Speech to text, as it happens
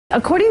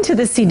According to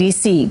the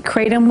CDC,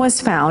 kratom was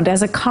found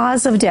as a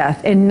cause of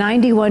death in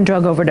 91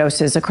 drug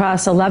overdoses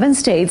across 11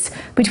 states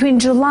between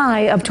July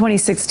of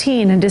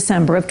 2016 and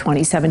December of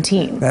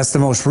 2017. That's the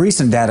most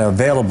recent data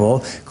available.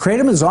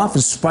 Kratom is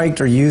often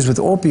spiked or used with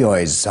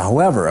opioids.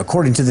 However,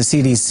 according to the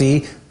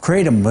CDC,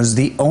 kratom was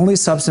the only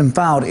substance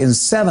found in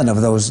 7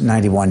 of those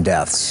 91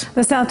 deaths.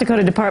 The South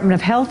Dakota Department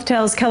of Health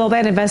tells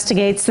KELOLAND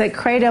investigates that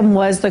kratom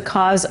was the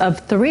cause of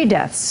 3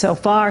 deaths so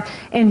far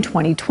in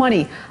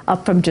 2020,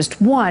 up from just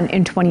 1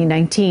 in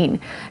 2019.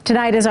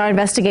 Tonight, as our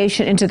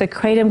investigation into the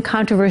kratom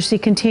controversy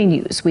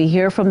continues, we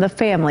hear from the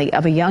family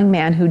of a young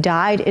man who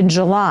died in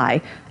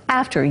July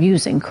after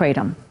using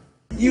kratom.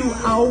 You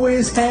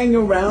always hang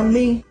around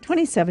me.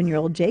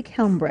 27-year-old Jake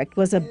Helmbrecht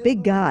was a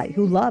big guy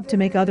who loved to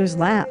make others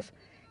laugh.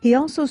 He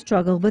also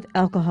struggled with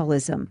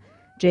alcoholism.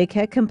 Jake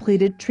had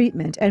completed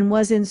treatment and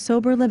was in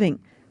sober living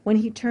when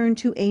he turned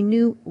to a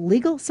new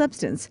legal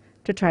substance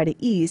to try to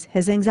ease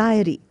his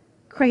anxiety,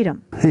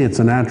 kratom. Hey, it's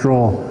a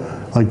natural,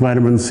 like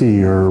vitamin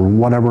C or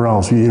whatever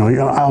else.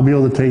 I'll be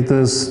able to take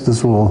this.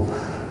 This will,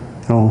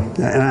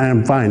 and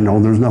I'm fine.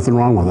 No, there's nothing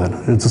wrong with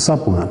it. It's a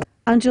supplement.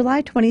 On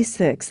July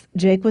 26th,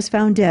 Jake was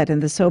found dead in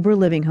the sober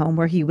living home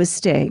where he was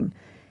staying.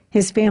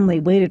 His family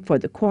waited for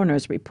the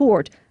coroner's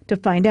report to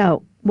find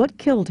out what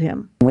killed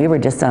him. We were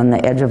just on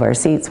the edge of our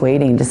seats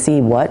waiting to see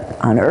what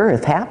on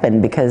earth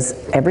happened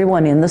because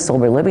everyone in the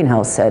sober living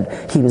house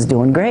said he was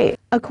doing great.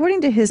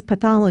 According to his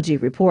pathology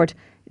report,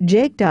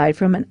 Jake died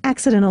from an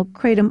accidental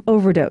kratom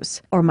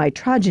overdose or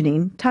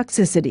mitragynine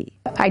toxicity.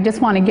 I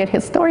just want to get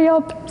his story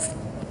out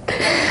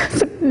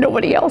so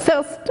nobody else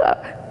has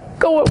to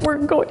go what we're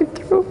going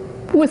through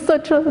with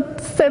such a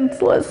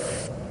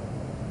senseless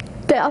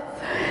death,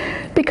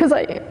 because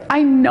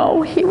I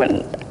know he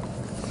would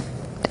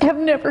have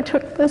never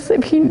took this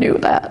if he knew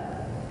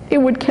that it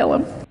would kill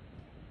him.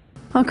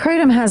 Well,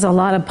 kratom has a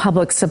lot of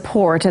public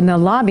support, and the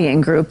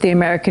lobbying group, the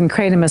American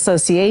Kratom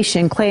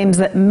Association, claims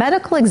that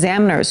medical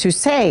examiners who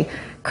say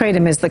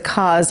kratom is the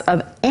cause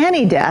of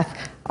any death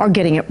are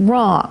getting it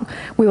wrong.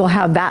 We will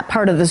have that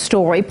part of the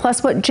story,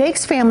 plus what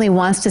Jake's family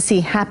wants to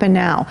see happen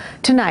now,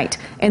 tonight,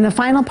 in the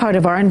final part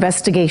of our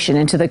investigation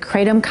into the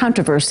kratom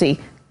controversy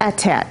at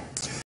 10.